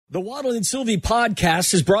The Waddle and Sylvie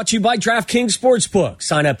podcast is brought to you by DraftKings Sportsbook.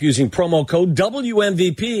 Sign up using promo code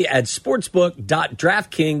WMVP at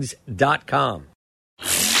sportsbook.draftkings.com.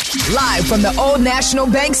 Live from the Old National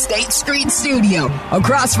Bank State Street Studio,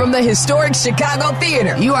 across from the historic Chicago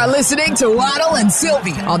Theater, you are listening to Waddle and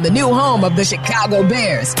Sylvie on the new home of the Chicago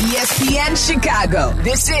Bears, ESPN Chicago.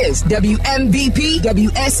 This is WMVP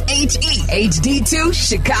WSHE HD2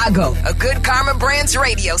 Chicago, a Good Karma Brands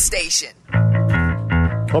radio station.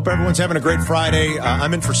 Hope everyone's having a great Friday.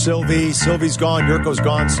 I'm in for Sylvie. Sylvie's gone. Yurko's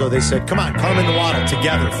gone. So they said, come on, come into Waddle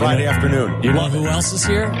together Friday afternoon. You know who else is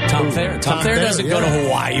here? Tom Thayer. Tom Thayer doesn't go to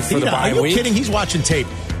Hawaii for the bye week. Are you kidding? He's watching tape.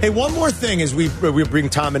 Hey, one more thing as we bring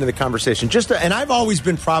Tom into the conversation. And I've always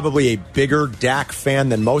been probably a bigger Dak fan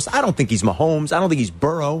than most. I don't think he's Mahomes. I don't think he's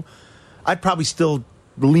Burrow. I'd probably still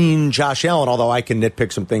lean Josh Allen, although I can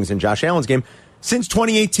nitpick some things in Josh Allen's game. Since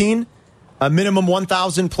 2018... a minimum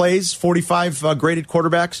 1,000 plays, 45 graded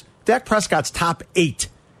quarterbacks. Dak Prescott's top 8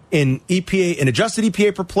 in EPA, in adjusted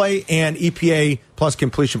EPA per play and EPA plus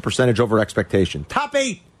completion percentage over expectation. Top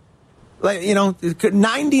 8.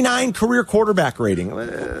 99 career quarterback rating.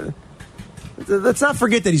 Let's not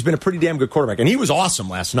forget that he's been a pretty damn good quarterback. And he was awesome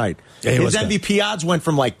last night. Yeah, his MVP odds went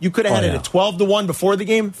from you could have had it at 12-1 before the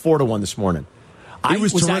game, 4-1 this morning. I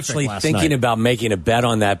was actually thinking about making a bet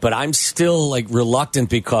on that, but I'm still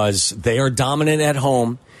reluctant because they are dominant at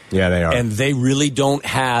home. Yeah, they are. And they really don't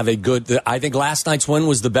have a good... I think last night's win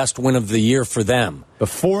was the best win of the year for them.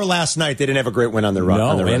 Before last night, they didn't have a great win on their run.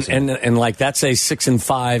 No, and that's a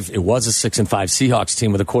 6-5. It was a 6-5 Seahawks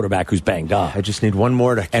team with a quarterback who's banged up. I just need one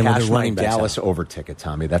more to cash my Dallas over ticket,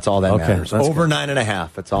 Tommy. That's all that matters. Over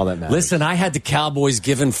 9.5. That's all that matters. Listen, I had the Cowboys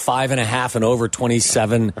given 5.5 and over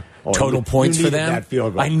 27 total points for them. That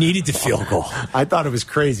field goal. I needed the field goal. I thought it was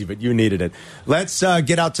crazy, but you needed it. Let's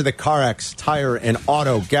get out to the CarX Tire and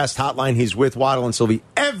Auto guest hotline. He's with Waddle and Sylvie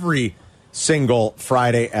every single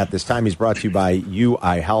Friday at this time. He's brought to you by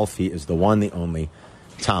UI Health. He is the one, the only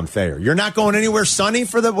Tom Thayer. You're not going anywhere sunny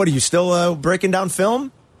for the... What, are you still breaking down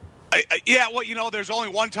film? Yeah, well, there's only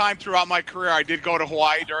one time throughout my career I did go to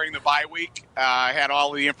Hawaii during the bye week. I had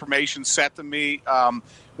all the information set to me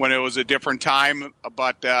when it was a different time.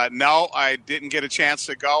 But no, I didn't get a chance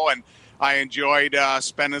to go, and I enjoyed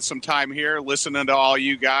spending some time here listening to all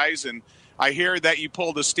you guys. And I hear that you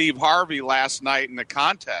pulled a Steve Harvey last night in the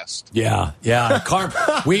contest. Yeah. Carm,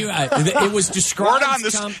 it was described.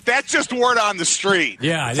 That's just word on the street.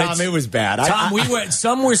 Yeah, Tom, it was bad. Tom,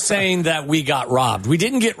 some were saying that we got robbed. We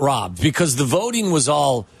didn't get robbed because the voting was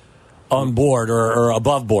all on board or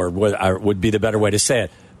above board would be the better way to say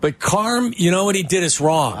it. But Carm, you know what? He did us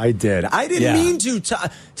wrong. I did. I didn't mean to.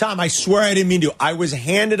 Tom, I swear I didn't mean to. I was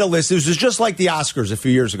handed a list. This was just like the Oscars a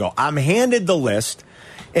few years ago. I'm handed the list.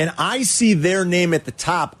 And I see their name at the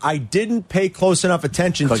top. I didn't pay close enough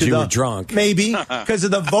attention to you were drunk. Maybe, because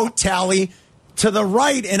of the vote tally to the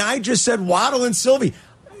right. And I just said Waddle and Sylvie.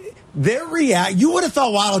 You would have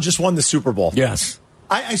thought Waddle just won the Super Bowl. Yes.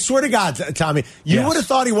 I swear to God, Tommy, you would have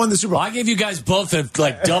thought he won the Super Bowl. Well, I gave you guys both a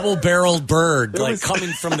double-barreled bird,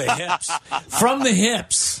 coming from the hips. From the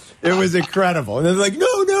hips. It was incredible. And they're like,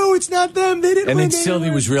 no, it's not them. They didn't win. And then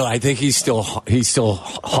Sylvie was real. I think he's still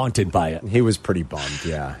haunted by it. He was pretty bummed,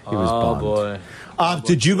 yeah. He was bummed. Boy.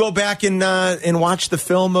 Did you go back and watch the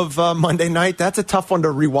film of Monday night? That's a tough one to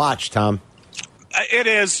rewatch, Tom. It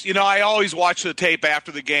is. I always watch the tape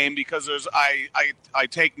after the game because I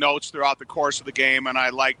take notes throughout the course of the game, and I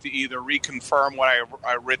like to either reconfirm what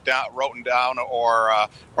I wrote down or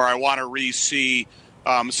I want to re-see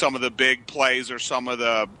some of the big plays or some of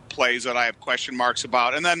the plays that I have question marks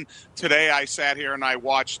about. And then today I sat here and I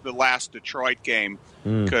watched the last Detroit game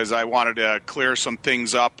because I wanted to clear some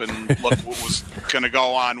things up and look what was going to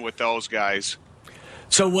go on with those guys.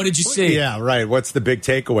 So what did you see? Yeah, right. What's the big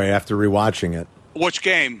takeaway after rewatching it? Which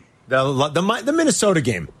game? The Minnesota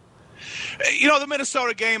game. The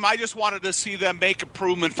Minnesota game, I just wanted to see them make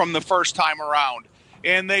improvement from the first time around.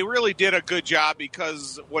 And they really did a good job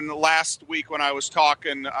because last week when I was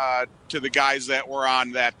talking to the guys that were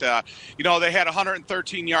on that, they had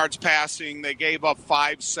 113 yards passing. They gave up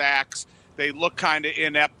 5 sacks. They looked kind of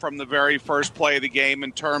inept from the very first play of the game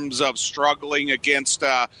in terms of struggling against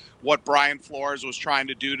what Brian Flores was trying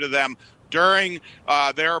to do to them during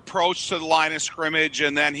their approach to the line of scrimmage,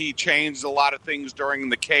 and then he changed a lot of things during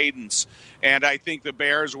the cadence. And I think the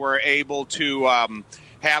Bears were able to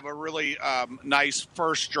have a really nice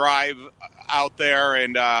first drive out there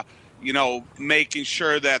and, making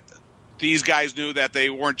sure that these guys knew that they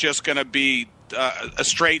weren't just going to be a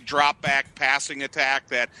straight drop back passing attack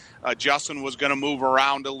that Justin was going to move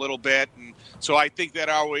around a little bit. And so I think that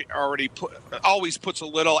always puts a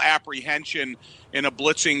little apprehension in a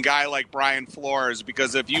blitzing guy like Brian Flores,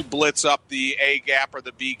 because if you blitz up the A gap or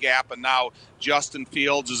the B gap and now Justin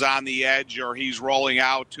Fields is on the edge or he's rolling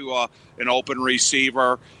out to an open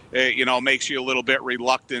receiver, makes you a little bit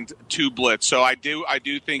reluctant to blitz. So I do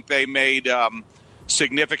think they made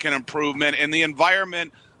significant improvement, and the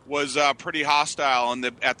environment was pretty hostile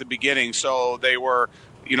at the beginning. So they were,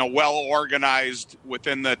 well organized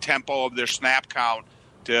within the tempo of their snap count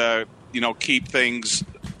to, keep things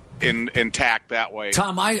intact that way.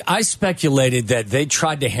 Tom, I speculated that they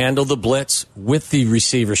tried to handle the blitz with the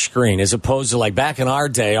receiver screen, as opposed to like back in our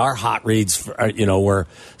day, our hot reads, were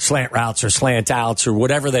slant routes or slant outs or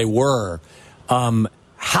whatever they were.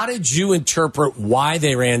 How did you interpret why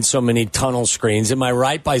they ran so many tunnel screens? Am I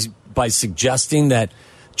right by suggesting that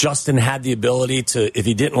Justin had the ability to, if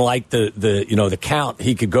he didn't like the count,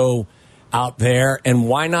 he could go out there, and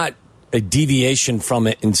why not a deviation from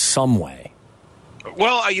it in some way?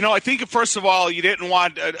 Well, I think first of all, you didn't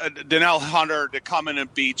want Danielle Hunter to come in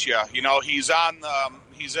and beat you. He's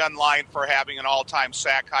in line for having an all-time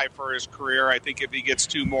sack high for his career. I think if he gets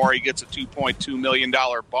 2 more, he gets a $2.2 million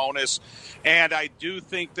bonus. And I do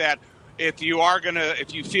think that if you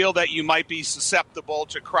feel that you might be susceptible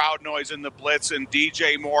to crowd noise in the blitz, and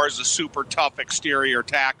DJ Moore is a super tough exterior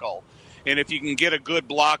tackle. And if you can get a good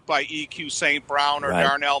block by E.Q. St. Brown or right.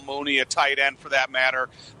 Darnell Mooney, a tight end for that matter,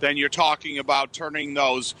 then you're talking about turning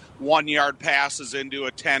those 1-yard passes into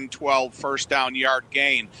a 10, 12 first down yard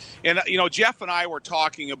gain. And, Jeff and I were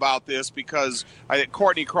talking about this because I think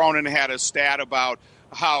Courtney Cronin had a stat about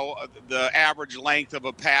how the average length of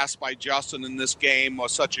a pass by Justin in this game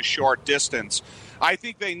was such a short distance. I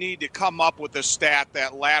think they need to come up with a stat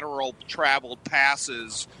that lateral traveled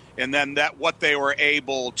passes and then that what they were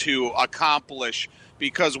able to accomplish.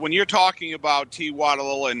 Because when you're talking about T.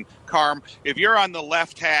 Waddle and Carm, if you're on the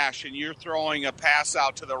left hash and you're throwing a pass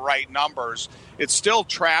out to the right numbers, it's still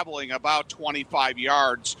traveling about 25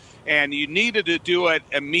 yards. And you needed to do it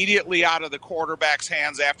immediately out of the quarterback's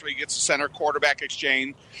hands after he gets a center quarterback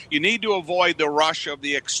exchange. You need to avoid the rush of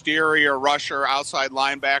the exterior rusher, outside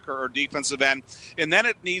linebacker, or defensive end. And then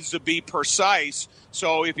it needs to be precise.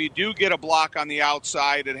 So if you do get a block on the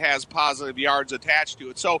outside, it has positive yards attached to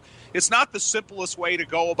it. So it's not the simplest way to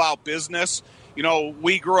go about business.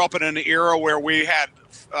 We grew up in an era where we had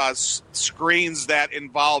screens that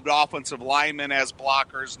involved offensive linemen as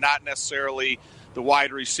blockers, not necessarily the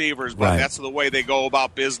wide receivers, but right. That's the way they go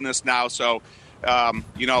about business now. So,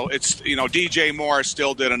 DJ Moore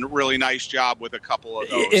still did a really nice job with a couple of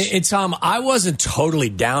those. Tom, I wasn't totally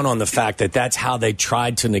down on the fact that that's how they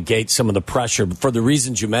tried to negate some of the pressure for the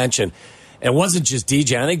reasons you mentioned. It wasn't just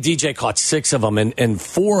DJ. I think DJ caught 6 of them, and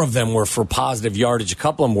 4 of them were for positive yardage. A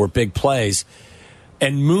couple of them were big plays.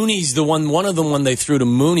 And Mooney's one of them when they threw to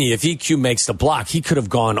Mooney, if EQ makes the block, he could have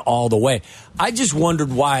gone all the way. I just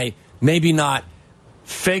wondered why maybe not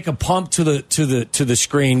fake a pump to the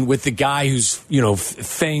screen with the guy who's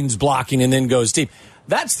feigns blocking and then goes deep.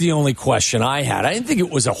 That's the only question I had. I didn't think it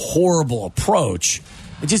was a horrible approach.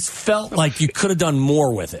 It just felt like you could have done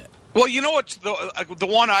more with it. Well, what the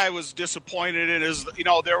one I was disappointed in is,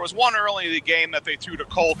 there was one early in the game that they threw to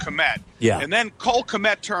Cole Kmet. Yeah. And then Cole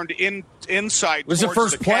Kmet turned inside. Was it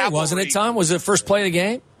first play, wasn't it, Tom? Was it first play of the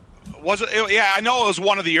game? Was it? Yeah, I know it was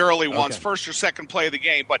one of the early ones, okay. First or second play of the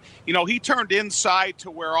game. But, he turned inside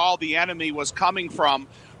to where all the enemy was coming from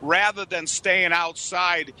rather than staying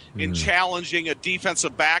outside and challenging a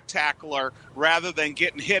defensive back tackler rather than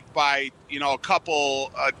getting hit by, a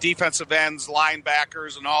couple defensive ends,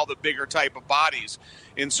 linebackers, and all the bigger type of bodies.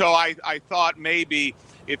 And so I thought maybe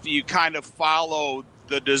if you kind of follow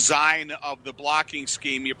the design of the blocking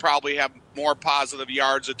scheme, you probably have more positive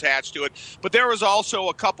yards attached to it. But there was also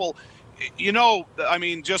a couple,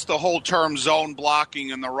 just the whole term zone blocking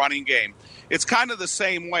in the running game. It's kind of the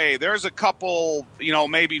same way. There's a couple,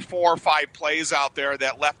 maybe 4 or 5 plays out there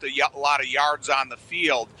that left a lot of yards on the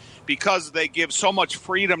field because they give so much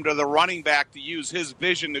freedom to the running back to use his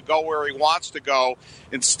vision to go where he wants to go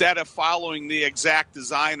instead of following the exact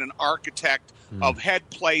design and architect of head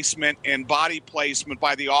placement and body placement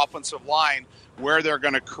by the offensive line where they're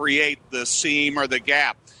going to create the seam or the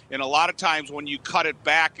gap. And a lot of times when you cut it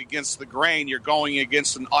back against the grain, you're going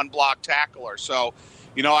against an unblocked tackler. So,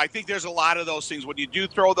 I think there's a lot of those things. When you do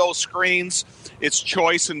throw those screens, it's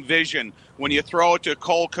choice and vision. When you throw it to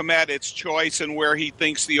Cole Kmet, it's choice and where he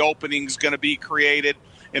thinks the opening is going to be created.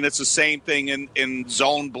 And it's the same thing in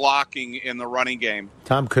zone blocking in the running game.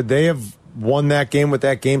 Tom, could they have won that game with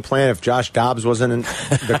that game plan if Josh Dobbs wasn't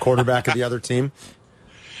the quarterback of the other team?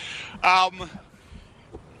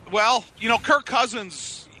 Well, Kirk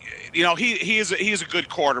Cousins, he's a good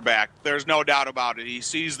quarterback. There's no doubt about it. He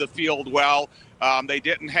sees the field well. They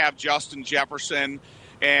didn't have Justin Jefferson.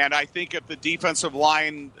 And I think if the defensive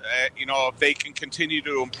line, if they can continue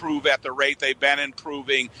to improve at the rate they've been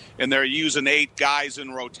improving, and they're using 8 guys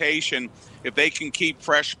in rotation, if they can keep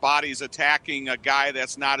fresh bodies attacking a guy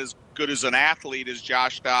that's not as good as an athlete as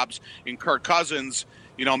Josh Dobbs and Kirk Cousins,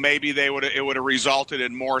 maybe it would have resulted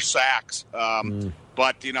in more sacks.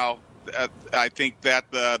 But I think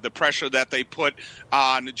that the pressure that they put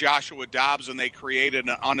on Joshua Dobbs, and they created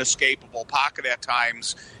an unescapable pocket at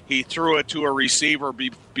times. He threw it to a receiver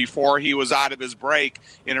before he was out of his break,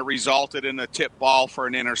 and it resulted in a tip ball for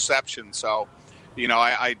an interception. So, you're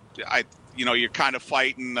kind of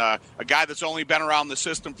fighting a guy that's only been around the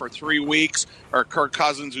system for 3 weeks, or Kirk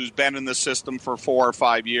Cousins, who's been in the system for 4 or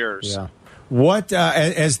 5 years. Yeah. What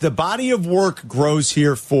as the body of work grows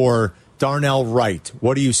here for Darnell Wright,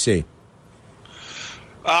 what do you see?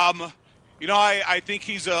 I think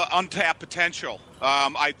he's untapped potential.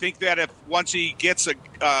 I think that once he gets a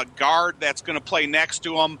guard that's going to play next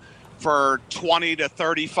to him for 20 to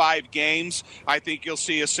 35 games, I think you'll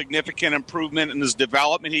see a significant improvement in his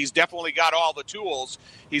development. He's definitely got all the tools.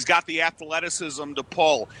 He's got the athleticism to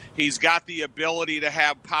pull. He's got the ability to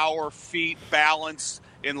have power, feet, balance,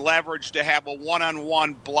 and leverage to have a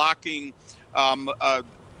one-on-one blocking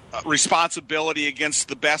responsibility against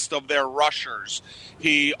the best of their rushers.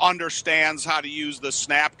 He understands how to use the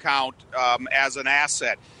snap count as an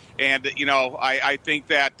asset. And, I think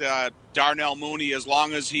that Darnell Mooney, as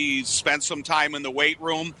long as he spends some time in the weight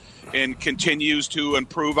room and continues to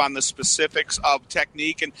improve on the specifics of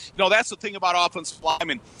technique. And, that's the thing about offensive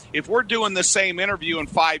linemen. If we're doing the same interview in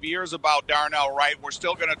 5 years about Darnell Wright, we're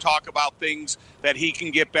still going to talk about things that he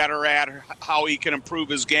can get better at, how he can improve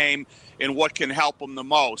his game, and what can help him the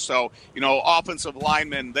most. So, offensive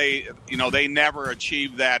linemen, they never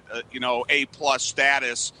achieve that, A-plus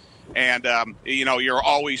status. And, you're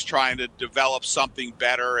always trying to develop something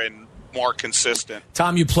better and more consistent.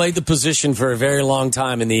 Tom, you played the position for a very long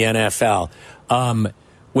time in the NFL.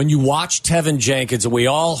 When you watch Tevin Jenkins, and we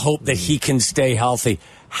all hope that he can stay healthy,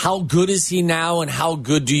 how good is he now, and how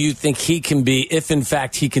good do you think he can be if, in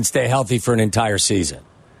fact, he can stay healthy for an entire season?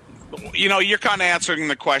 You're kind of answering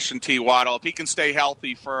the question, T. Waddle. If he can stay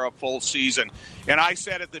healthy for a full season. And I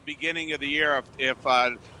said at the beginning of the year, if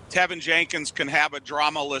Tevin Jenkins can have a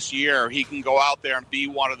dramaless year, he can go out there and be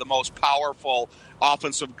one of the most powerful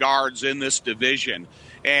offensive guards in this division.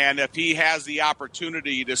 And if he has the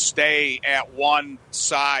opportunity to stay at one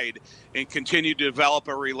side and continue to develop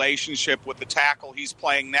a relationship with the tackle he's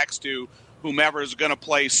playing next to, whomever is going to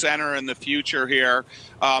play center in the future here,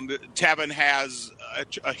 Tevin has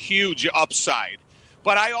a huge upside.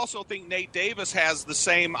 But I also think Nate Davis has the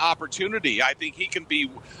same opportunity. I think he can be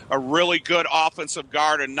a really good offensive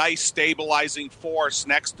guard, a nice stabilizing force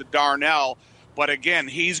next to Darnell. But again,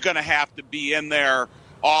 he's going to have to be in there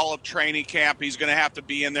all of training camp. He's going to have to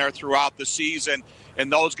be in there throughout the season.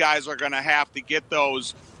 And those guys are going to have to get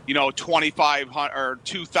those, 2,500 or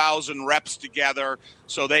 2,000 reps together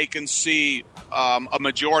so they can see a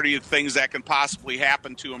majority of things that can possibly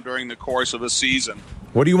happen to them during the course of a season.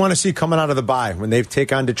 What do you want to see coming out of the bye when they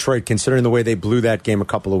take on Detroit, considering the way they blew that game a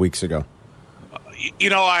couple of weeks ago?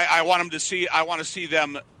 I want them to see. I want to see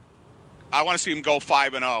them go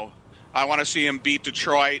 5-0. I want to see them beat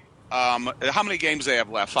Detroit. How many games they have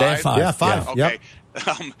left? 5? They have 5. Yeah, 5. Okay. Yep.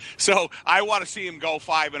 So I want to see him go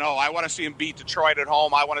 5-0. I want to see him beat Detroit at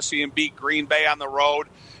home. I want to see him beat Green Bay on the road.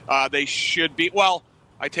 They should beat. Well,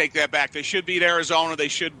 I take that back. They should beat Arizona. They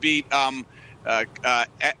should beat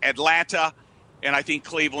Atlanta. And I think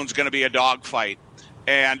Cleveland's going to be a dogfight.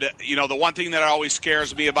 And, the one thing that always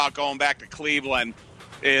scares me about going back to Cleveland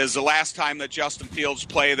is the last time that Justin Fields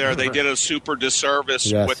played there, they did a super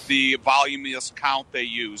disservice with the voluminous count they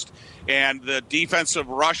used. And the defensive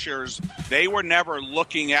rushers, they were never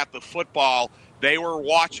looking at the football. They were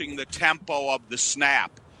watching the tempo of the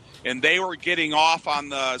snap. And they were getting off on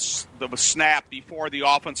the snap before the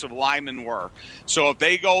offensive linemen were. So if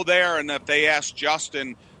they go there and if they ask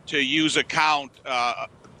Justin to use a count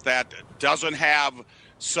that doesn't have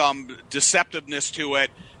some deceptiveness to it,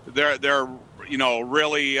 they're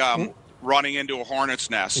really running into a hornet's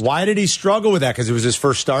nest. Why did he struggle with that? Because it was his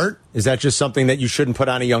first start? Is that just something that you shouldn't put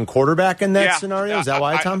on a young quarterback in that scenario? Is that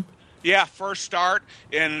why, Tom? Yeah, first start,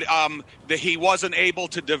 and he wasn't able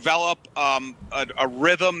to develop a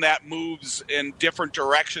rhythm that moves in different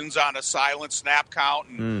directions on a silent snap count.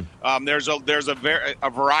 And there's a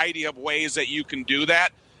variety of ways that you can do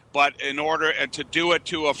that. But in order to do it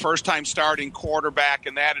to a first-time starting quarterback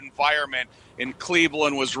in that environment in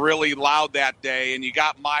Cleveland was really loud that day. And you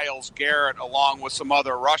got Myles Garrett along with some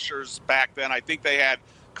other rushers back then. I think they had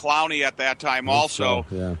Clowney at that time also.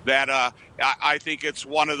 So, yeah. That I think it's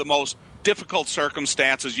one of the most difficult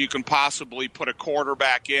circumstances you can possibly put a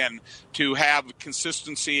quarterback in to have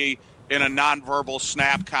consistency in a nonverbal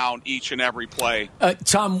snap count each and every play.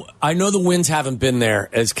 Tom, I know the wins haven't been there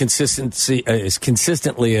as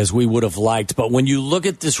consistently as we would have liked, but when you look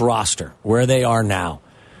at this roster, where they are now,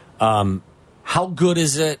 how good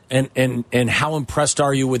is it, and how impressed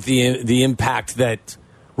are you with the impact that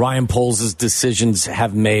Ryan Poles' decisions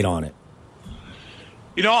have made on it?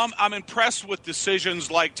 You know, I'm impressed with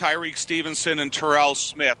decisions like Tyreek Stevenson and Terrell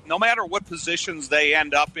Smith. No matter what positions they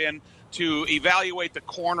end up in, to evaluate the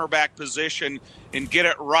cornerback position and get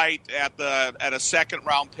it right at a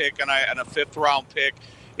second-round pick and a fifth-round pick,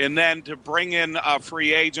 and then to bring in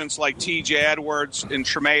free agents like T.J. Edwards and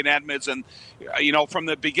Tremaine Edmonds. And, you know, from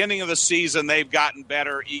the beginning of the season, they've gotten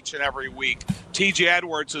better each and every week. T.J.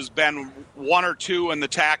 Edwards has been 1 or 2 in the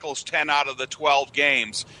tackles 10 out of the 12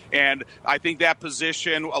 games. And I think that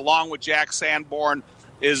position, along with Jack Sanborn,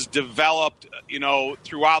 is developed, you know,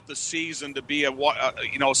 throughout the season to be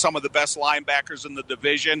some of the best linebackers in the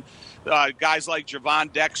division. Guys like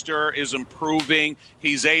Javon Dexter is improving.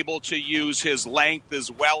 He's able to use his length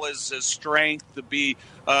as well as his strength to be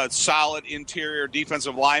a solid interior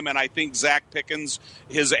defensive lineman. I think Zach Pickens,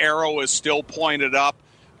 his arrow is still pointed up.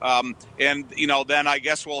 And, you know, then I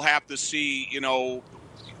guess we'll have to see, you know,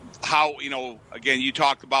 how, you know, again, you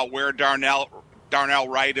talked about where Darnell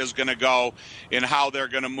Wright is going to go and how they're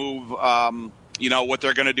going to move, what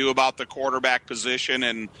they're going to do about the quarterback position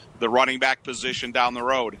and the running back position down the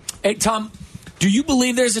road. Hey, Tom, do you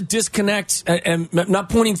believe there's a disconnect, and I'm not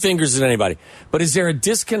pointing fingers at anybody, but is there a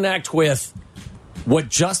disconnect with what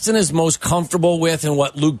Justin is most comfortable with and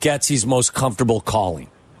what Luke Getsy's most comfortable calling?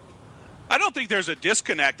 I don't think there's a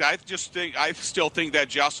disconnect. I still think that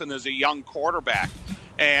Justin is a young quarterback.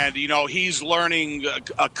 And, you know, he's learning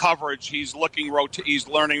a coverage. He's learning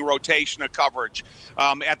rotation of coverage.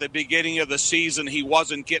 At the beginning of the season, he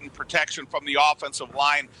wasn't getting protection from the offensive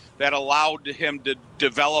line that allowed him to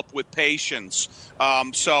develop with patience.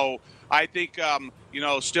 So I think,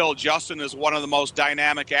 still Justin is one of the most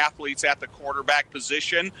dynamic athletes at the quarterback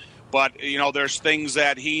position. But, you know, there's things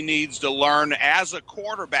that he needs to learn as a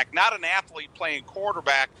quarterback, not an athlete playing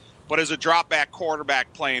quarterback, but as a drop-back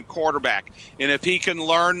quarterback playing quarterback. And if he can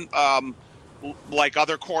learn like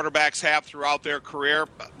other quarterbacks have throughout their career,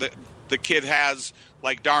 the kid has,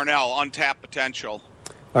 like Darnell, untapped potential.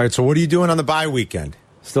 All right, so what are you doing on the bye weekend?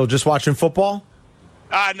 Still just watching football?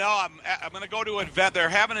 No, I'm going to go to an event. They're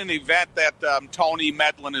having an event that Tony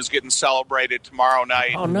Medlin is getting celebrated tomorrow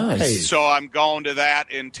night. Oh, nice. So I'm going to that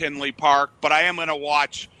in Tinley Park. But I am going to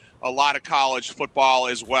watch a lot of college football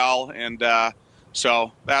as well. And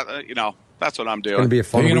so that that's what I'm doing. It's going to be a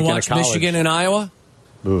fun weekend. Are you going to watch Michigan and Iowa?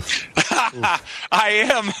 Oof.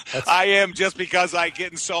 I am just because I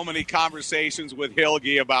get in so many conversations with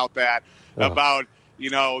Hilge about that. About, you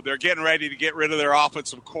know, they're getting ready to get rid of their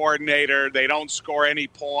offensive coordinator. They don't score any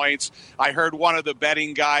points. I heard one of the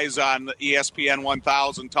betting guys on ESPN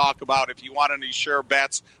 1000 talk about if you want any sure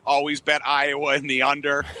bets, always bet Iowa in the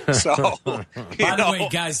under. So, by the way,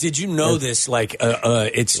 guys, did you know this? Like,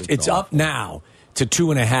 it's up now to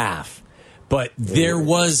 2.5, but there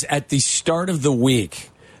was at the start of the week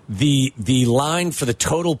the line for the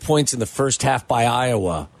total points in the first half by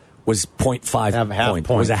Iowa was 0.5 point.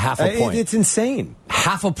 It was a half a point. It's insane.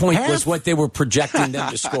 Half a point was what they were projecting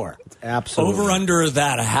them to score. Absolutely. Over under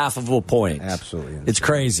that, a half of a point. Absolutely insane. It's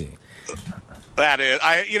crazy. That is.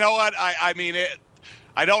 You know what? I mean,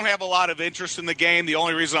 I don't have a lot of interest in the game. The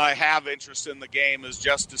only reason I have interest in the game is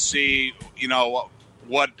just to see, you know,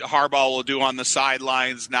 what Harbaugh will do on the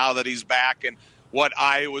sidelines now that he's back and what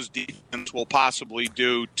Iowa's defense will possibly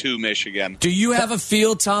do to Michigan. Do you have a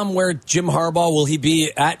feel, Tom, where Jim Harbaugh, will he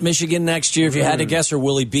be at Michigan next year, if you had to guess, or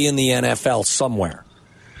will he be in the NFL somewhere?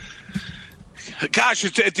 Gosh,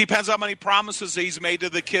 it depends how many promises he's made to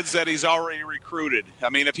the kids that he's already recruited. I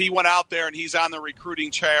mean, if he went out there and he's on the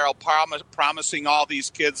recruiting trail promising all these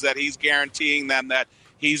kids that he's guaranteeing them that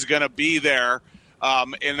he's going to be there,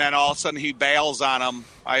 and then all of a sudden he bails on them,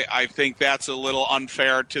 I think that's a little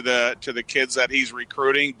unfair to the kids that he's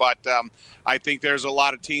recruiting. But I think there's a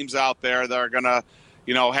lot of teams out there that are going to,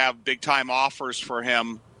 you know, have big time offers for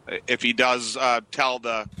him if he does tell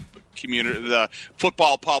the community, the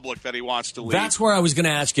football public, that he wants to leave. That's where I was going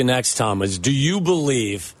to ask you next, Tom. Is do you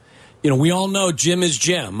believe? You know, we all know Jim is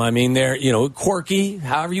Jim. I mean, they're, you know, quirky,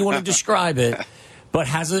 however you want to describe it. but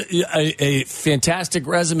has a fantastic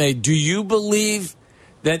resume. Do you believe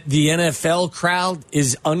that the NFL crowd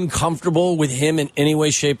is uncomfortable with him in any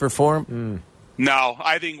way, shape, or form? No,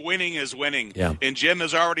 I think winning is winning. Yeah. And Jim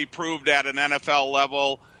has already proved at an NFL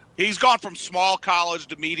level. He's gone from small college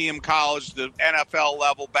to medium college to NFL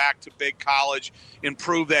level back to big college and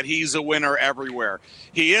proved that he's a winner everywhere.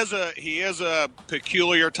 He is a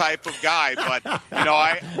peculiar type of guy, but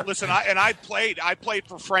I played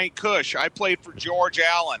for Frank Kush. I played for George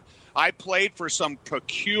Allen. I played for some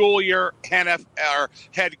peculiar NFL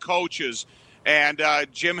head coaches, and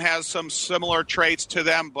Jim has some similar traits to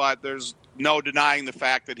them, but there's no denying the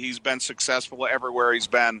fact that he's been successful everywhere he's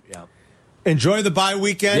been. Yeah. Enjoy the bye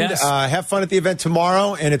weekend. Yes. Have fun at the event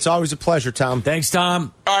tomorrow, and it's always a pleasure, Tom. Thanks,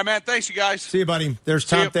 Tom. All right, man. Thanks, you guys. See you, buddy. There's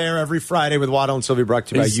Tom Thayer every Friday with Waddle and Sylvie, brought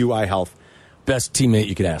to you by UI Health. Best teammate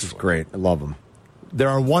you could ask for. Great. I love him. There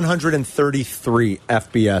are 133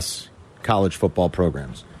 FBS college football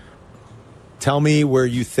programs. Tell me where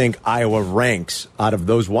you think Iowa ranks out of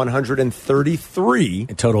those 133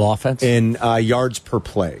 In total offense? in yards per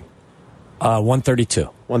play. 132.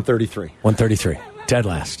 133. 133. Dead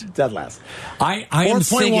last. Dead last. I am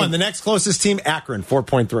 4.1. thinking, The next closest team, Akron,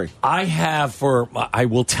 4.3. I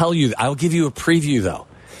will tell you, I'll give you a preview, though.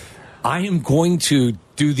 I am going to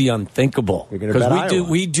do the unthinkable. You're going to bet Iowa.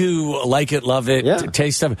 we do like it, love it,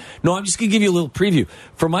 taste of it. No, I'm just going to give you a little preview.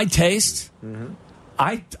 For my taste,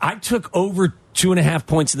 I took over 2.5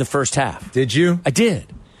 points in the first half. Did you? I did.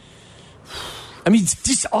 I mean,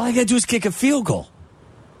 just all I got to do is kick a field goal.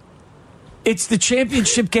 It's the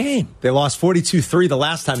championship game. They lost 42-3 the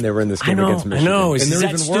last time they were in this game against Michigan. I know. Is and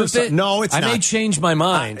that stupid? No, it's not. I may change my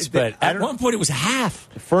mind, but at one point it was half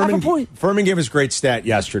a point. Furman gave us a great stat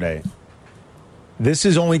yesterday. This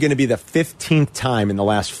is only going to be the 15th time in the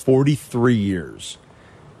last 43 years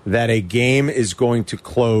that a game is going to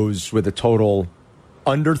close with a total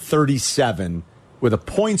under 37 with a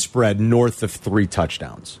point spread north of 3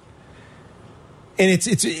 touchdowns. And it's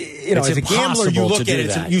as a gambler, you look at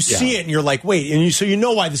it, you see it, and you're like, wait, and so you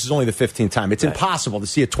know why this is only the 15th time. It's impossible to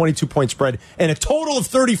see a 22-point spread and a total of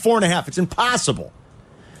 34.5. It's impossible.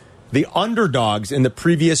 The underdogs in the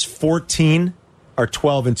previous 14 are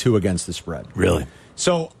 12-2 against the spread. Really?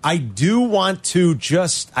 So I do want to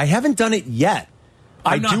I haven't done it yet.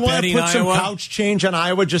 I do want to put some couch change on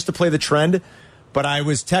Iowa just to play the trend. But I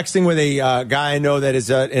was texting with a guy I know that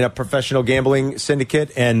is in a professional gambling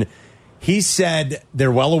syndicate, and he said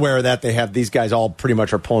they're well aware of that. They have these guys all pretty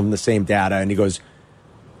much are pulling the same data. And he goes,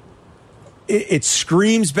 it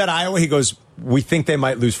screams bet Iowa. He goes, we think they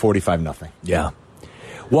might lose 45-0. Yeah.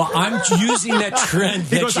 Well, I'm using that trend.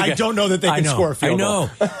 He goes, I don't know that they can score a field goal.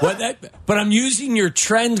 I know. But I'm using your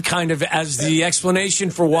trend kind of as the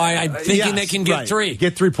explanation for why I'm thinking they can get 3.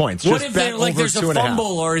 Get 3 points. What Just if there's a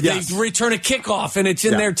fumble or they return a kickoff and it's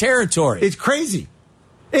in their territory? It's crazy.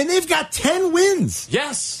 And they've got 10 wins.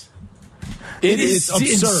 Yes. It's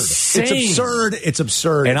absurd. Insane. It's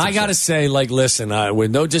absurd. And I got to say, listen,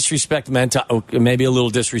 with no disrespect meant to, maybe a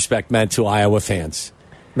little disrespect meant to Iowa fans.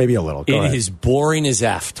 Maybe a little. Go ahead. Is boring as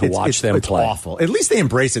F to watch them play. It's awful. At least they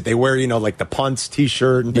embrace it. They wear, like the punts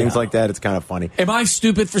T-shirt and things like that. It's kind of funny. Am I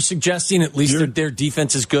stupid for suggesting at least their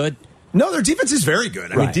defense is good? No, their defense is very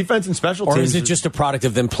good. I mean, defense and special teams. Or is it just a product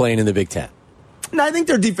of them playing in the Big Ten? No, I think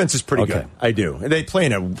their defense is pretty good. I do. They play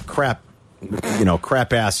in a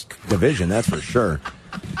crap-ass division, that's for sure.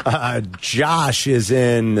 Josh is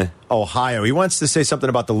in Ohio. He wants to say something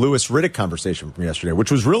about the Lewis Riddick conversation from yesterday,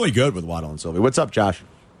 which was really good with Waddle and Sylvie. What's up, Josh?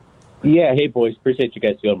 Yeah, hey, boys. Appreciate you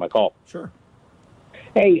guys doing my call. Sure.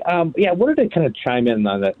 Hey, I wanted to kind of chime in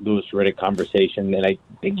on that Lewis Riddick conversation, and I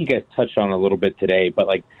think you guys touched on it a little bit today, but,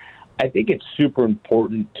 I think it's super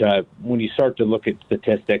important when you start to look at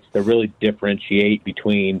statistics to really differentiate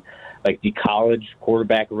between, the college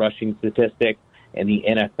quarterback rushing statistic and the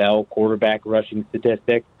NFL quarterback rushing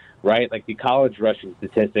statistic, right? The college rushing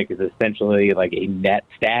statistic is essentially a net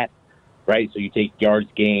stat, right? So you take yards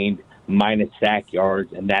gained minus sack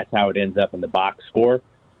yards, and that's how it ends up in the box score.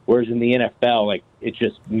 Whereas in the NFL, it's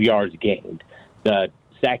just yards gained. The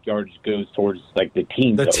sack yards goes towards the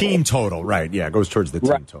team total. The team total, right? Yeah, it goes towards the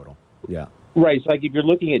team total. Yeah. Right. So if you're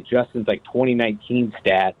looking at Justin's 2019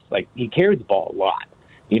 stats, he carried the ball a lot.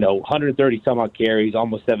 130 some odd carries,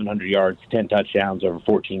 almost 700 yards, 10 touchdowns over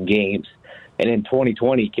 14 games. And in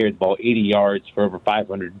 2020, he carried the ball 80 yards for over 80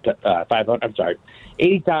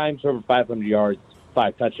 times for over 500 yards,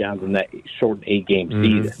 5 touchdowns in that short 8-game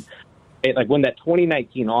season. When that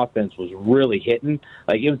 2019 offense was really hitting,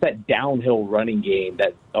 it was that downhill running game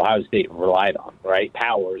that Ohio State relied on, right?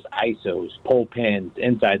 Powers, ISOs, pull pins,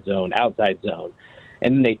 inside zone, outside zone.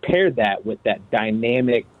 And then they paired that with that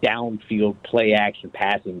dynamic downfield play action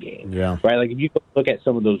passing game. Yeah. Right? Like if you look at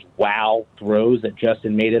some of those wow throws that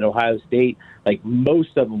Justin made at Ohio State, like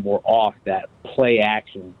most of them were off that play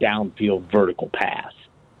action downfield vertical pass.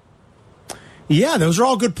 Yeah, those are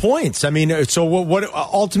all good points. I mean, so what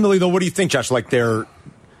ultimately though, what do you think, Josh? Like do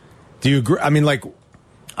you agree? I mean, like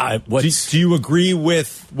do you agree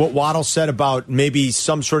with what Waddle said about maybe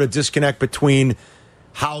some sort of disconnect between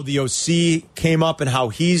how the OC came up and how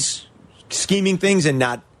he's scheming things and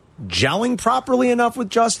not gelling properly enough with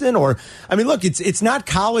Justin? Or, I mean, look, it's not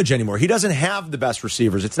college anymore. He doesn't have the best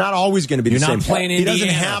receivers. It's not always going to be the same. You're not playing Indiana. He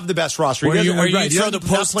doesn't have the best roster. Where you right, throw the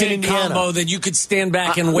post-game combo, then you could stand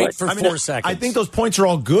back and wait for 4 seconds. I think those points are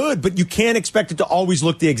all good, but you can't expect it to always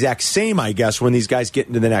look the exact same, I guess, when these guys get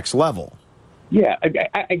into the next level. Yeah,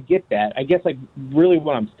 I get that. I guess, like, really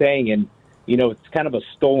what I'm saying, and, you know, it's kind of a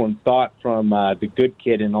stolen thought from the good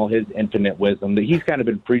kid and all his infinite wisdom that he's kind of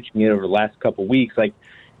been preaching it over the last couple of weeks. Like,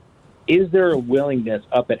 is there a willingness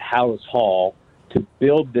up at Hallis Hall to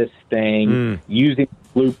build this thing using the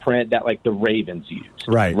blueprint that, like, the Ravens use?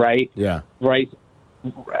 Right. Right? Yeah. Right?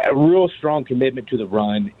 A real strong commitment to the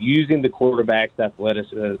run, using the quarterback's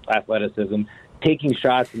athleticism, taking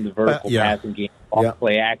shots in the vertical passing game, off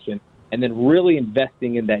play action, and then really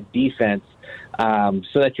investing in that defense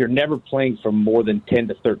so that you're never playing from more than 10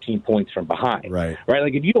 to 13 points from behind. Right.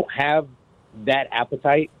 Like, if you don't have that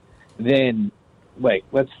appetite, then, like,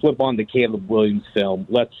 let's flip on the Caleb Williams film.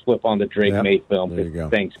 Let's flip on the Drake May film. There you go.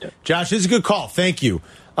 Thanks. Josh, this is a good call. Thank you.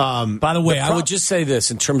 By the way, I would just say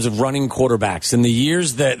this in terms of running quarterbacks. In the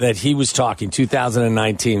years that he was talking,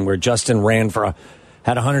 2019, where Justin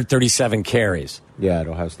had 137 carries. Yeah, at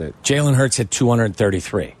Ohio State. Jalen Hurts had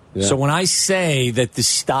 233. Yeah. So when I say that the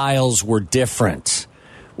styles were different,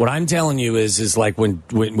 what I'm telling you is like when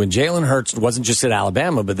Jalen Hurts wasn't just at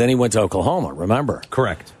Alabama, but then he went to Oklahoma, remember?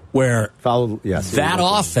 Correct. Where yes, that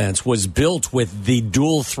offense was built with the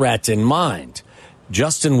dual threat in mind.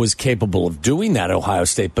 Justin was capable of doing that at Ohio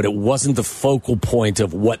State, but it wasn't the focal point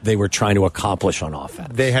of what they were trying to accomplish on offense.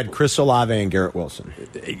 They had Chris Olave and Garrett Wilson.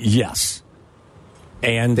 Yes.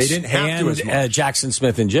 And they didn't have to as much. Jackson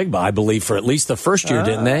Smith and Jigba, I believe, for at least the first year,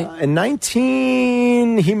 didn't they? In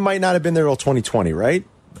 19, he might not have been there till 2020, right?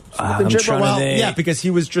 Yeah, because he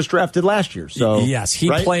was just drafted last year. So yes, he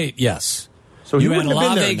played. Yes, so you had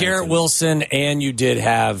Olave, Garrett Wilson, and you did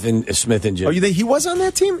have Smith and Jigba. Oh, he was on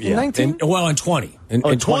that team in 19. In 20. In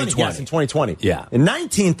 2020. Yes, in 2020. Yeah. In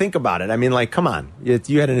 19, think about it. I mean, like, come on,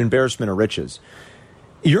 you had an embarrassment of riches.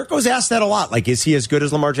 Yurko's asked that a lot. Like, is he as good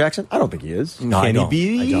as Lamar Jackson? I don't think he is. No, Can I don't.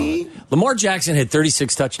 he be? Lamar Jackson had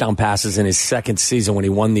 36 touchdown passes in his second season when he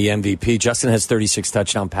won the MVP. Justin has 36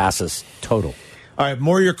 touchdown passes total. All right,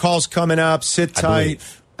 more of your calls coming up. Sit tight.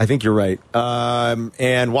 I think you're right.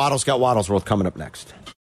 And Waddle's got Waddle's World coming up next.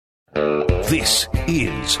 This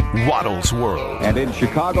is Waddle's World. And in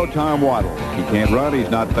Chicago, Tom Waddle. He can't run, he's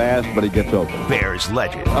not fast, but he gets open. Bears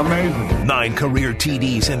legend. Amazing. 9 career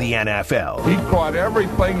TDs in the NFL. He caught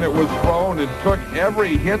everything that was thrown and took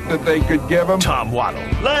every hit that they could give him. Tom Waddle.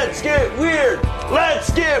 Let's get weird.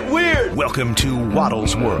 Let's get weird. Welcome to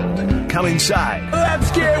Waddle's World. Come inside.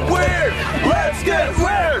 Let's get weird. Let's get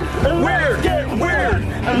weird. Weird. Get weird.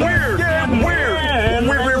 Weird. Get weird.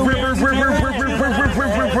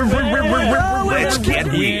 Let's get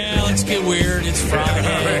weird. Yeah, let's get weird. It's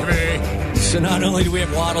Friday. So not only do we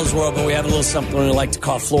have Waddle's World, but we have a little something we like to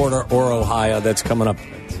call Florida or Ohio that's coming up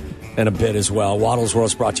in a bit as well. Waddle's World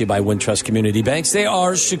is brought to you by Wintrust Community Banks. They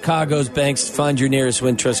are Chicago's banks. Find your nearest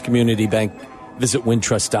Wintrust Community Bank. Visit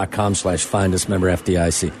wintrust.com/find us, member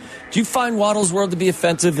FDIC. Do you find Waddle's World to be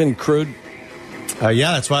offensive and crude?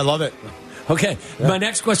 Yeah, that's why I love it. Okay. Yeah. My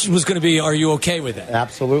next question was going to be, are you okay with it?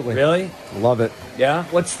 Absolutely. Really? Love it. Yeah?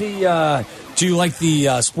 What's the... do you like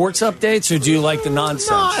the sports updates or do you like the nonsense?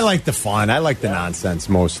 No, I like the fun. I like the nonsense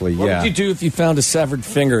mostly, What would you do if you found a severed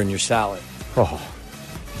finger in your salad? Oh.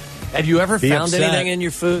 Have you ever found upset. anything in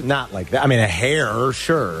your food? Not like that. I mean, a hair,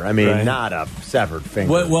 sure. I mean, not a severed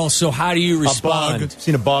finger. Well, so how do you respond? A bug.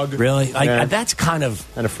 Seen a bug? Really? Yeah. That's kind of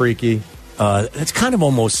freaky. That's kind of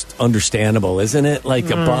almost understandable, isn't it? Like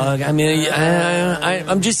a bug. I mean,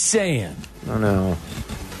 I'm just saying. I don't know.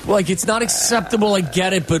 Like, it's not acceptable. I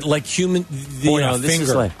get it, but like human, this finger.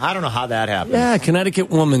 is like, I don't know how that happened. Yeah, Connecticut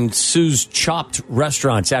woman sues Chopped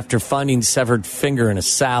restaurants after finding severed finger in a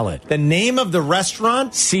salad. The name of the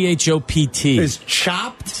restaurant? CHOPT. Is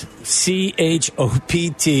Chopped?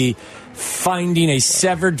 CHOPT. Finding a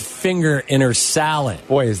severed finger in her salad.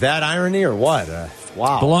 Boy, is that irony or what?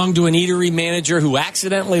 Wow. Belonged to an eatery manager who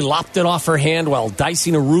accidentally lopped it off her hand while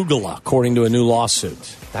dicing arugula, according to a new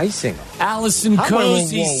lawsuit. Dicing. Allison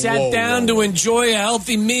Cozy sat down to enjoy a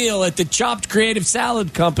healthy meal at the Chopped Creative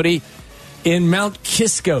Salad Company in Mount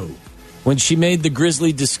Kisco when she made the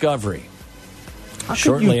grisly discovery.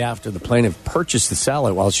 Shortly after the plaintiff purchased the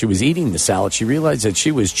salad, while she was eating the salad, she realized that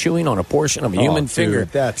she was chewing on a portion of a human finger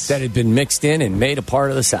that had been mixed in and made a part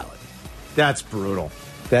of the salad. That's brutal.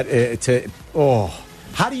 How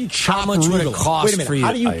do you chop How much arugula? would it cost Wait a minute. for you?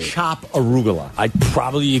 How do you chop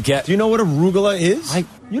arugula? You get. Do you know what arugula is?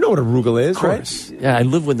 You know what arugula is, Of course. right? Yeah, I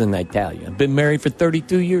live with an Italian. I've been married for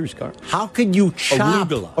 32 years, Carl. How can you chop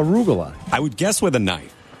arugula? I would guess with a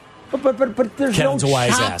knife. But there's Kevin's no a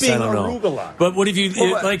wise chopping ass. I don't know. arugula. But what if you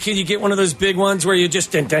can you get one of those big ones where you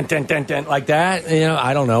just dent like that? You know,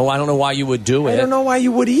 I don't know. I don't know why you would do it. I don't know why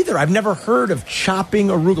you would either. I've never heard of chopping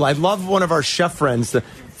arugula. I love one of our chef friends.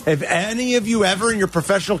 Have any of you ever in your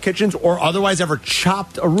professional kitchens or otherwise ever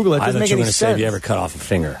chopped arugula? It doesn't make any sense. Say, have you ever cut off a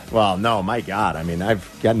finger? Well, no, my God. I mean,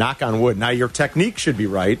 I've got knock on wood. Now, your technique should be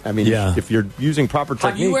right. I mean, if you're using proper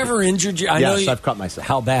technique. Have you ever injured your... Yes, I've cut myself.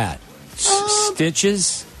 How bad?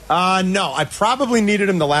 Stitches? No. I probably needed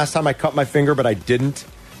them the last time I cut my finger, but I didn't.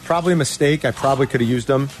 Probably a mistake. I probably could have used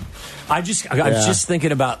them. I was just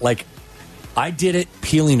thinking about, like, I did it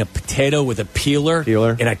peeling a potato with a peeler.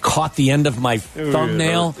 And I caught the end of my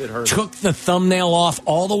thumbnail, it hurt. took the thumbnail off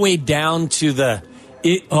all the way down to the...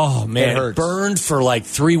 It burned for like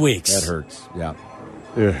 3 weeks. That hurts, yeah.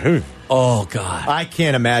 Oh, God. I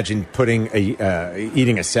can't imagine putting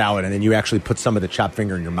eating a salad and then you actually put some of the chopped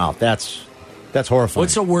finger in your mouth. That's horrifying.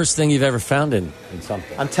 What's the worst thing you've ever found in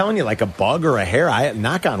something? I'm telling you, like a bug or a hair.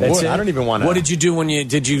 Knock on wood. I don't even want to... What did you do when you...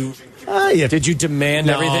 Did you demand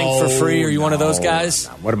everything for free? Are you one of those guys?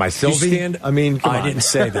 No. What am I, Sylvie? I mean, come on. I didn't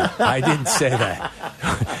say that. I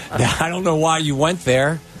don't know why you went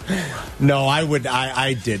there. No,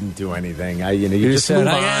 I didn't do anything. You just said, move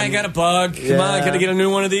on. I got a bug. Come on, can I get a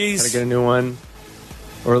new one of these? Can I get a new one?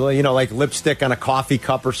 Or, like lipstick on a coffee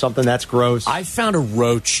cup or something. That's gross. I found a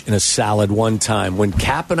roach in a salad one time when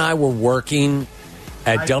Cap and I were working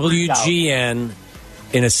at WGN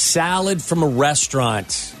in a salad from a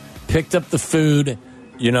restaurant. Picked up the food.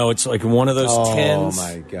 It's like one of those tins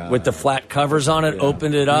with the flat covers on it. Yeah.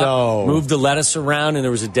 Opened it up, moved the lettuce around, and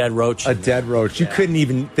there was a dead roach. A dead roach. You couldn't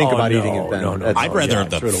even think about eating it then. No. I'd rather have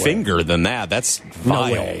the finger than that. That's vile.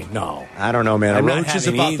 No way. No. I don't know, man. A roach is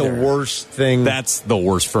about the worst thing. That's the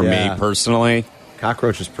worst for me, personally.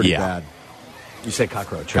 Cockroach is pretty bad. You say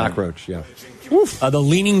cockroach. Cockroach, right? Yeah. The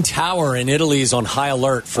Leaning Tower in Italy is on high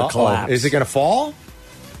alert for collapse. Is it going to fall?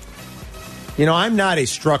 I'm not a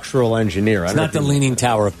structural engineer. It's not the Leaning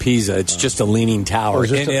Tower of Pisa. It's just a leaning tower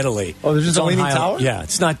in Italy. Oh, there's just a leaning tower? Yeah,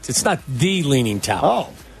 it's not the Leaning Tower.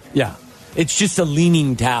 Oh. Yeah. It's just a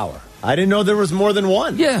leaning tower. I didn't know there was more than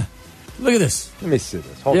one. Yeah. Look at this. Let me see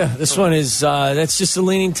this. Hold on. This one is, that's just a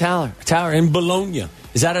leaning tower in Bologna.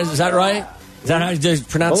 Is that right? Is that how you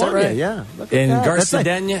pronounce Bologna, that right? Yeah. In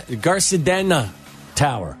Garcidena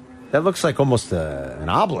Tower. That looks like almost an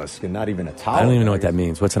obelisk and not even a tower. I don't even know what that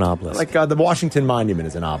means. What's an obelisk? Like the Washington Monument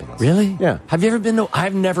is an obelisk. Really? Yeah. Have you ever been to...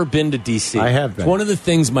 I've never been to D.C. I have been. It's one of the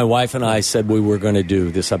things my wife and I said we were going to do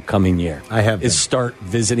this upcoming year. I have been. Is start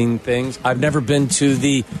visiting things. I've never been to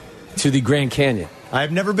the Grand Canyon.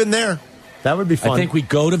 I've never been there. That would be fun. I think we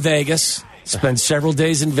go to Vegas, spend several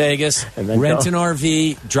days in Vegas, and then rent an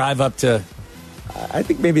RV, drive up to... I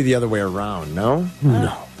think maybe the other way around, no?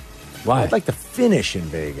 No. Why? I'd like to finish in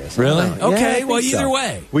Vegas. Really? Okay, well, either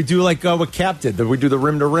way. We do like what Cap did. We do the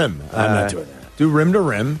rim to rim. I'm not doing that. Do rim to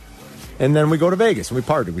rim, and then we go to Vegas and we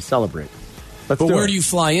party. We celebrate. But where do you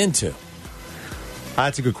fly into?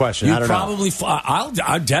 That's a good question. You I don't probably know.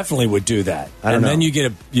 I definitely would do that. And then you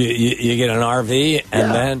get you get an RV,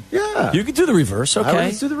 and then you could do the reverse. Okay,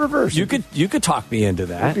 let's do the reverse. You could talk me into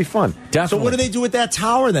that. It'd be fun. Definitely. So what do they do with that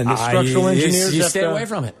tower then? The structural engineers. You stay away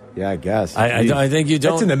from it. Yeah, I guess. I think you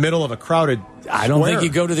don't. It's in the middle of a crowded. I don't think you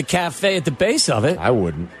go to the cafe at the base of it. I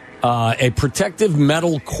wouldn't. A protective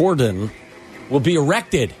metal cordon will be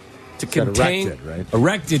erected to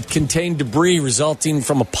contain debris resulting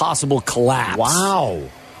from a possible collapse. Wow.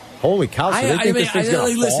 Holy cow! So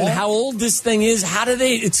listen, how old this thing is? How do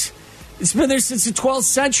they? It's been there since the 12th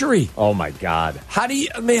century. Oh my God! How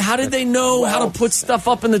did they know how to put stuff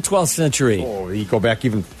up in the 12th century? Oh, you go back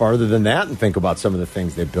even farther than that and think about some of the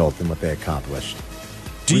things they built and what they accomplished.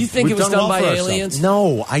 Do you think it was done by aliens?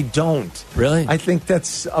 No, I don't. Really? I think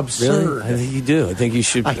that's absurd. Really? I think you do. I think you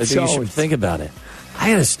should. I think you should think about it.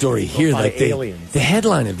 I got a story here. Like aliens. The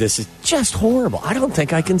headline of this is just horrible. I don't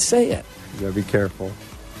think I can say it. You gotta be careful.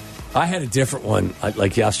 I had a different one.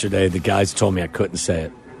 Like yesterday, the guys told me I couldn't say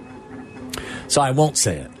it. So I won't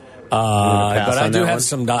say it. But I do have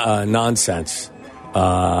some nonsense.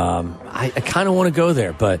 I kind of want to go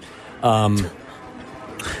there, but...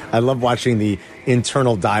 I love watching the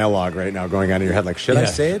internal dialogue right now going on in your head. Like, should I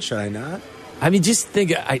say it? Should I not? I mean, just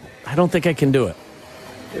think, I don't think I can do it.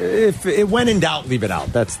 If it when in doubt, leave it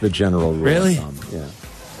out. That's the general rule. Really? Yeah.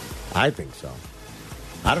 I think so.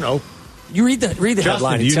 I don't know. You read the Justin,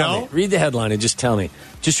 headline and do you tell know? me. Read the headline and just tell me.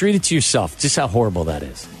 Just read it to yourself. Just how horrible that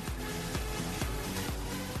is.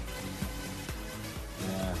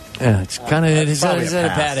 Yeah, it's kind of. Is that a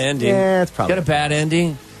bad ending? Yeah, it's probably got a bad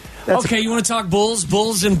ending. Okay, you want to talk Bulls?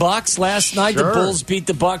 Bulls and Bucks. Last night, the Bulls beat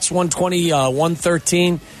the Bucks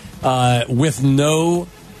 120-113 with no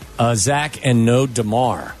Zach and no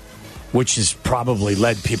DeMar, which has probably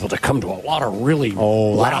led people to come to a lot of really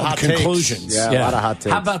loud conclusions. Yeah, a lot of hot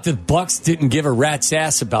takes. How about the Bucks didn't give a rat's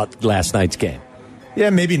ass about last night's game?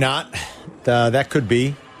 Yeah, maybe not. That could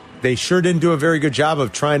be. They sure didn't do a very good job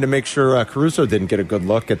of trying to make sure Caruso didn't get a good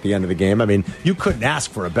look at the end of the game. I mean, you couldn't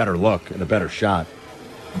ask for a better look and a better shot.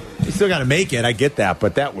 You still got to make it. I get that,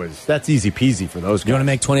 but that's easy peasy for those guys. You want to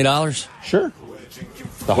make $20? Sure.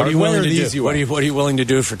 What are you willing to do? What are you willing to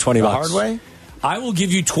do for $20? The hard way? I will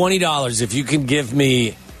give you $20 if you can give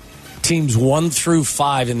me teams 1 through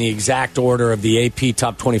 5 in the exact order of the AP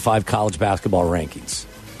Top 25 college basketball rankings.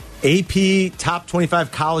 AP Top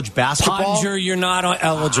 25 college basketball? Podger, you're not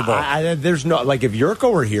eligible. There's no, like, if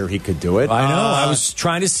Yurko were here, he could do it. I know. I was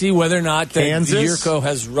trying to see whether or not the Yurko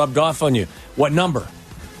has rubbed off on you. What number?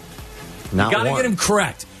 Not you got to get him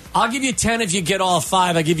correct. I'll give you 10 if you get all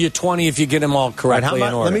 5. I'll give you 20 if you get them all correctly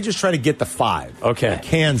in order. Let me just try to get the 5. Okay.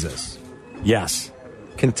 Kansas. Yes.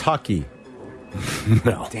 Kentucky.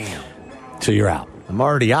 No. Damn. So you're out. I'm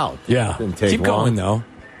already out. Yeah. Didn't take Keep long. going, though.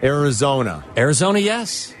 Arizona. Arizona,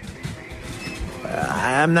 yes.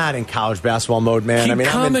 I'm not in college basketball mode, man. Keep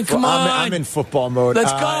coming, come on. I'm in football mode.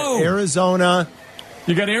 Let's go. Arizona.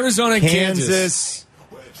 You got Arizona and Kansas.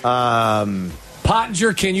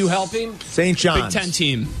 Pottinger, can you help him? St. John's. Big Ten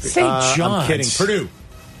team. St. John's. I'm kidding. Purdue.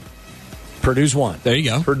 Purdue's one. There you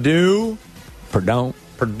go. Purdue. Purdue.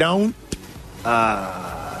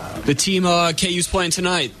 The team KU's playing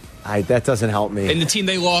tonight. That doesn't help me. And the team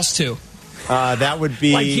they lost to. That would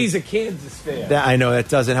be... Like he's a Kansas fan. I know, that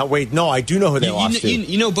doesn't help. Wait, no, I do know who they lost to.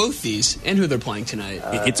 You know both these and who they're playing tonight.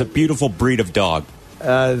 It's a beautiful breed of dog.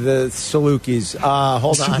 The Salukis.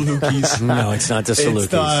 Hold on. Salukis. No, it's not the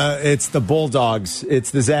Salukis. It's the Bulldogs. It's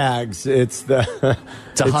the Zags. It's the...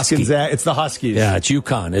 It's a Husky. It's the Huskies. Yeah, it's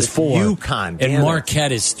UConn. It's 4. UConn. And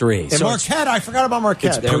Marquette is 3. And Marquette, I forgot about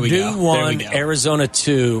Marquette. Purdue 1, Arizona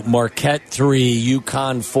 2, Marquette 3,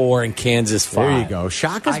 UConn 4, and Kansas 5. There you go.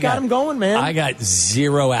 Shaka's got him going, man. I got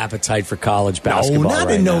zero appetite for college basketball. No, not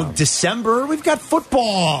right in now. December. We've got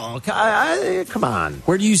football. Come on.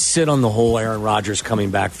 Where do you sit on the whole Aaron Rodgers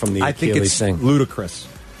coming back from the Achilles thing? I think it's ludicrous.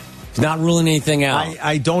 He's not ruling anything out.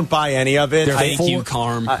 I don't buy any of it. Thank you,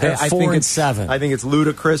 Carm. They're 4 and 7. I think it's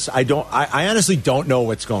ludicrous. I honestly don't know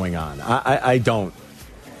what's going on. I don't.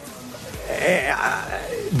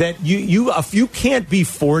 That if you can't be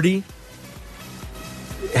 40,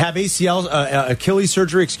 have Achilles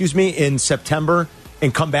surgery, in September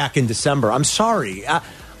and come back in December. I'm sorry.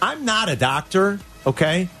 I'm not a doctor,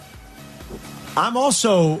 okay? I'm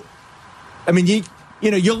also,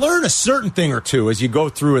 you learn a certain thing or two as you go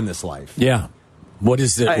through in this life. Yeah. What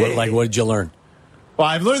is it? What did you learn? Well,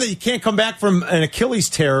 I've learned that you can't come back from an Achilles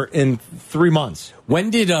tear in 3 months. When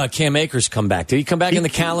did Cam Akers come back? Did he come back in the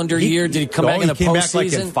calendar year? Did he come back in the postseason? He came back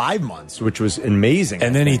like in 5 months, which was amazing.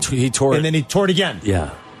 And then he tore it. And then he tore it again.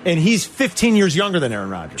 Yeah. And he's 15 years younger than Aaron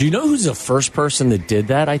Rodgers. Do you know who's the first person that did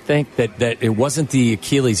that, I think? That it wasn't the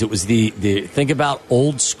Achilles. It was the think about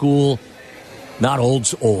old school, not old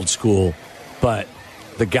school, but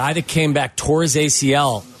the guy that came back, tore his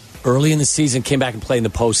ACL early in the season, came back and played in the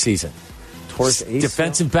postseason. Tore his ACL?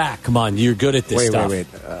 Defensive back. Come on, you're good at this stuff. Wait.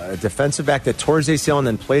 Defensive back that tore his ACL and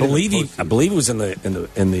then played in the postseason. I believe it was in the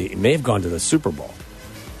he may have gone to the Super Bowl.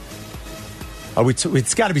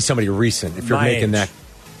 It's got to be somebody recent if you're My making age. that.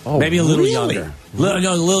 Oh, maybe a little really? younger. A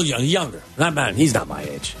little younger. Not man. He's not my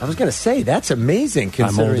age. I was going to say that's amazing.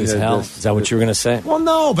 I'm old as hell. Is that what you were going to say? Well,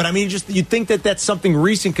 no, but you'd think that that's something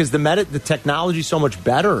recent because the technology's so much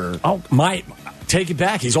better. Oh, take it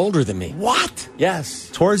back. He's older than me. What? Yes.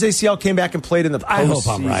 Tore his ACL, came back and played in the postseason. I hope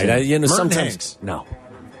I'm right. Merton Sometimes Hanks. No.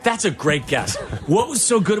 That's a great guess. What was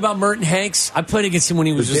so good about Merton Hanks? I played against him when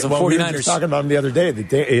he was with the 49ers. We were just talking about him the other day.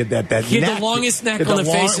 That he had the longest neck on the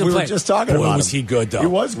face of the We play. were just talking about him. Was he good, though? He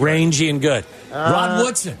was good. Rangy and good. Rod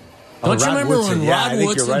Woodson. Don't you Rod remember Woodson. when Yeah, I Rod think you're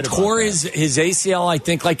Woodson right about tore that. his ACL, I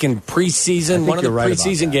think, like in preseason, one of the you're right about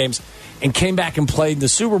preseason that. games, and came back and played in the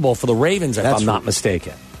Super Bowl for the Ravens, if I'm not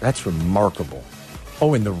mistaken. That's remarkable.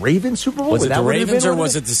 Oh, in the Ravens Super Bowl? Was it the Ravens or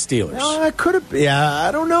was it it the Steelers? No, that could have been. Yeah,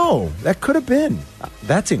 I don't know. That could have been.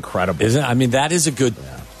 That's incredible. Isn't it? I mean, that is a good.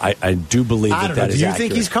 I do believe I don't know. that Do is you accurate.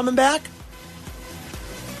 think he's coming back?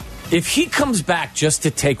 If he comes back just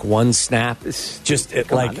to take one snap, just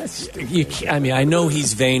Come on, like that's you, I mean, I know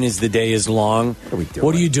he's vain as the day is long. What are we doing?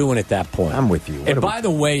 What are you doing at that point? I'm with you. What And are by the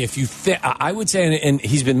way, if you I would say, and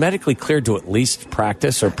he's been medically cleared to at least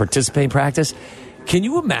practice or participate in practice. Can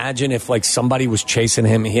you imagine if like somebody was chasing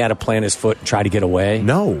him, he had to plant his foot and try to get away?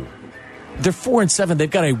 No. They're 4-7. They've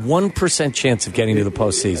got a 1% chance of getting to the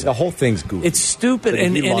postseason. The whole thing's goofy. It's stupid, But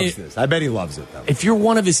and he loves it, this. I bet he loves it, though. if you're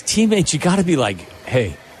one of his teammates, you got to be like,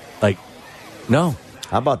 hey, like, no.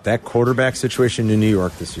 How about that quarterback situation in New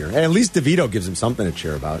York this year? Hey, at least DeVito gives him something to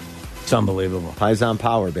cheer about. It's unbelievable. Paisan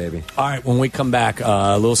power, baby. All right, when we come back,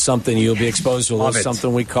 a little something you'll be exposed to, a Love little it.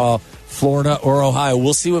 something we call Florida or Ohio.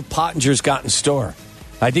 We'll see what Pottinger's got in store.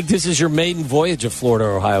 I think this is your maiden voyage of Florida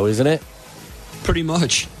or Ohio, isn't it? Pretty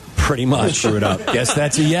much. Pretty much. Screw it up. Guess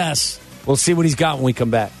that's a yes. We'll see what he's got when we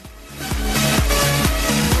come back.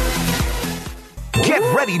 Get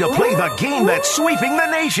ready to play the game that's sweeping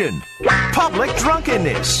the nation. Public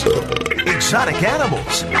drunkenness. Exotic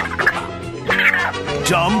animals.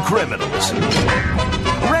 Dumb criminals.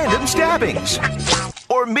 Random stabbings.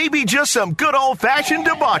 Or maybe just some good old-fashioned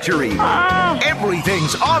debauchery.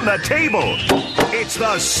 Everything's on the table. It's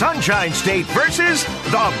the Sunshine State versus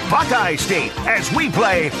the Buckeye State as we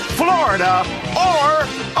play Florida or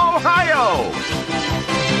Ohio.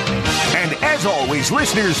 And as always,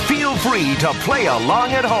 listeners, feel free to play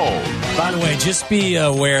along at home. By the way, just be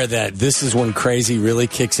aware that this is when crazy really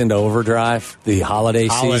kicks into overdrive, the holiday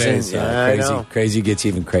Holidays, season. yeah, I know. Crazy gets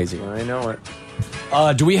even crazier. I know it.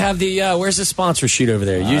 Do we have the, where's the sponsor sheet over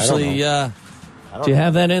there? Usually, do you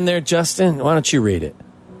have that in there, Justin? Why don't you read it?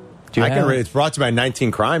 Do you I can have read it. It's brought to you by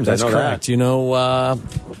 19 Crimes. That's I know correct. that. You know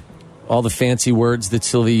all the fancy words that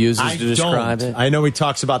Sylvie uses to describe it? I know he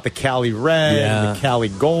talks about the Cali Red, Yeah. the Cali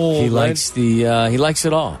Gold. He likes he likes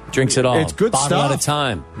it all. Drinks it all. It's good Bottle stuff. at a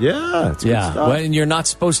time. Yeah, it's good Yeah. stuff. Well, and you're not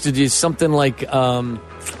supposed to do something like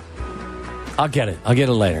I'll get it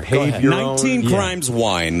later. Go Pave ahead. your 19 own. Crimes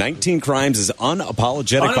wine. 19 Crimes is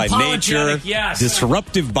unapologetic by nature, yes.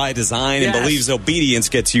 disruptive by design, and Yes. believes obedience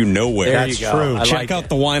gets you nowhere. There That's you go. true. I Check like out it.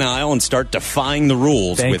 the wine aisle and start defying the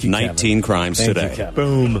rules Thank with you, 19 Kevin. Crimes Thank today. you, Kevin.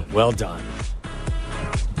 Boom. Well done.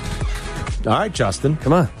 All right, Justin.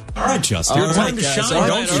 Come on. All right, Justin. All Time right, to guys. shine. All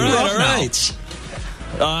Don't right, screw all up right, now. all right.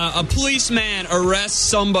 A policeman arrests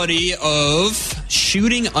somebody of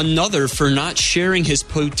shooting another for not sharing his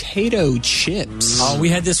potato chips. Oh, we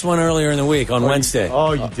had this one earlier in the week on Wednesday.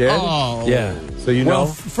 Oh, you did? Oh. Yeah. So you Well,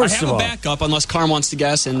 know? first I have of a all, backup unless Carm wants to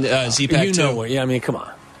guess and Z-Pack you too. know what? Yeah, I mean, come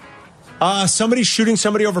on. Somebody shooting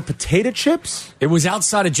somebody over potato chips? It was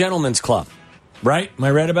outside a gentleman's club, right? Am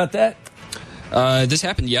I right about that? This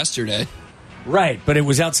happened yesterday. Right, but it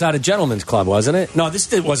was outside a gentleman's club, wasn't it? No,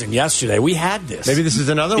 wasn't yesterday. We had this. Maybe this is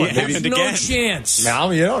another one. It Maybe happened no again. chance.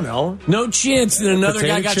 No, you don't know. No chance that another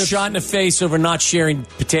Potato guy got chips? shot in the face over not sharing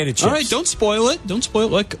potato chips. All right, don't spoil it. Don't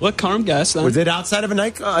spoil it. Let Carm guess then. Was it outside of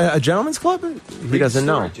a gentleman's club? He doesn't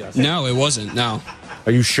know. No, it wasn't. No.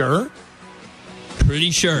 Are you sure?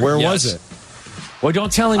 Pretty sure. Where yes. was it? Well,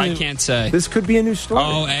 don't tell him. I can't say. This could be a new story.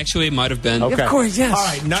 Oh, actually, it might have been. Okay. Of course, yes.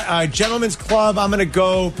 All right, gentlemen's club. I'm going to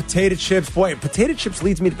go potato chips. Boy, potato chips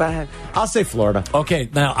leads me to bad. I'll say Florida. Okay,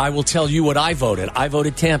 now I will tell you what I voted. I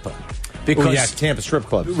voted Tampa. Because, Oh, yeah, Tampa strip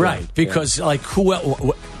club. Right, because, like, who else?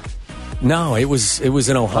 No, it was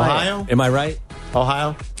in Ohio. Ohio? Am I right?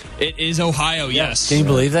 Ohio? It is Ohio, yes. Can you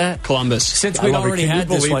believe that? Columbus. Since I we'd love it. already Can you had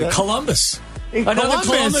this believe one. that? Columbus. In Another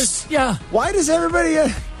Columbus? Yeah. Why does everybody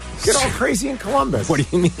get all crazy in Columbus? What do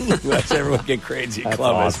you mean? Let's everyone get crazy in That's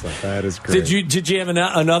Columbus. awesome. That is great. Did you have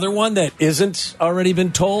another one that isn't already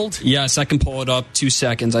been told? Yes, I can pull it up. 2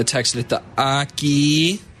 seconds. I texted it to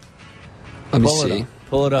Aki. Let me Pull it see. up.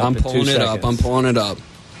 Pull it up I'm in 2 pulling it up. seconds. I'm pulling it up.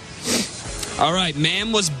 All right.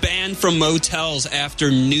 Man was banned from motels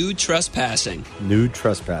after nude trespassing. Nude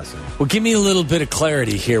trespassing. Well, give me a little bit of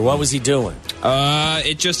clarity here. What was he doing?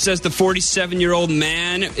 It just says the 47-year-old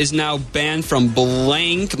man is now banned from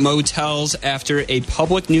blank motels after a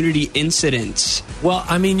public nudity incident. Well,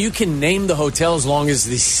 I mean, you can name the hotel as long as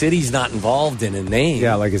the city's not involved in a name.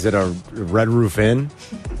 Yeah, like is it a Red Roof Inn?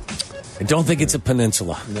 I don't think it's a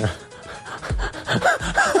peninsula.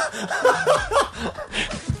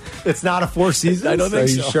 It's not a Four Seasons? I don't think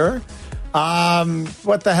Are you so. sure?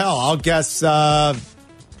 What the hell? I'll guess,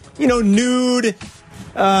 nude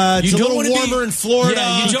It's a little warmer in Florida.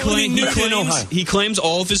 Yeah, you don't want to be nude in Ohio. He claims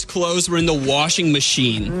all of his clothes were in the washing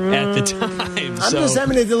machine at the time. I'm just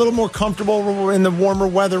having it a little more comfortable in the warmer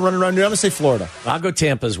weather running around here. I'm going to say Florida. I'll go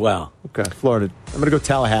Tampa as well. Okay, Florida. I'm going to go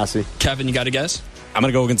Tallahassee. Kevin, you got a guess? I'm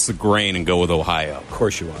going to go against the grain and go with Ohio. Of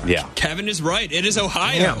course you are. Yeah. Kevin is right. It is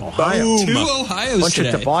Ohio. Yeah, Ohio. Boom. 2 Ohios Bunch today.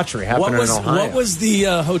 of debauchery happening in Ohio. What was the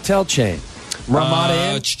hotel chain?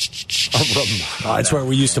 Ramada Inn? That's where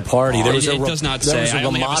we used to party. There was it does not say. I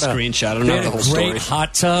only have a screenshot. I don't They know had the whole a story. great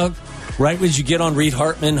hot tub right as you get on Reed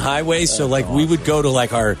Hartman Highway. So, like, we would go to,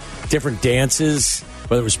 like, our different dances,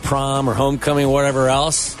 whether it was prom or homecoming or whatever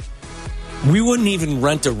else. We wouldn't even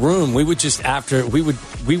rent a room. We would just, we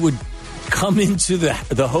would come into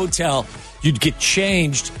the hotel. You'd get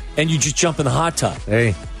changed, and you'd just jump in the hot tub.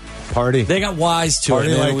 Hey, party. They got wise to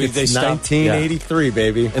Party it. like They it's stopped. 1983,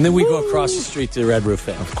 baby. And then we go across the street to the Red Roof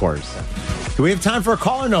Inn. Of course. Do we have time for a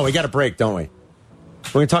call or no? We got a break, don't we?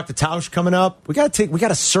 We're going to talk to Tausch coming up. We got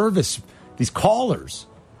to service these callers.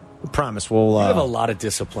 We promise we'll. I have a lot of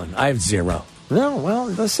discipline. I have zero. No, well,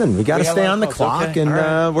 listen, we got to stay on the clock, okay. and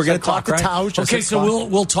Right. we're going to Clock, talk to right? Tausch. Okay, so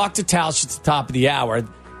we'll talk to Tausch at the top of the hour.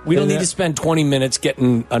 We don't need to spend 20 minutes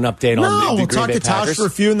getting an update on the we'll Green talk Bay to Tausch Packers. for a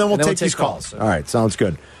few, and then we'll take take these calls. All right, sounds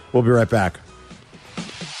good. We'll be right back.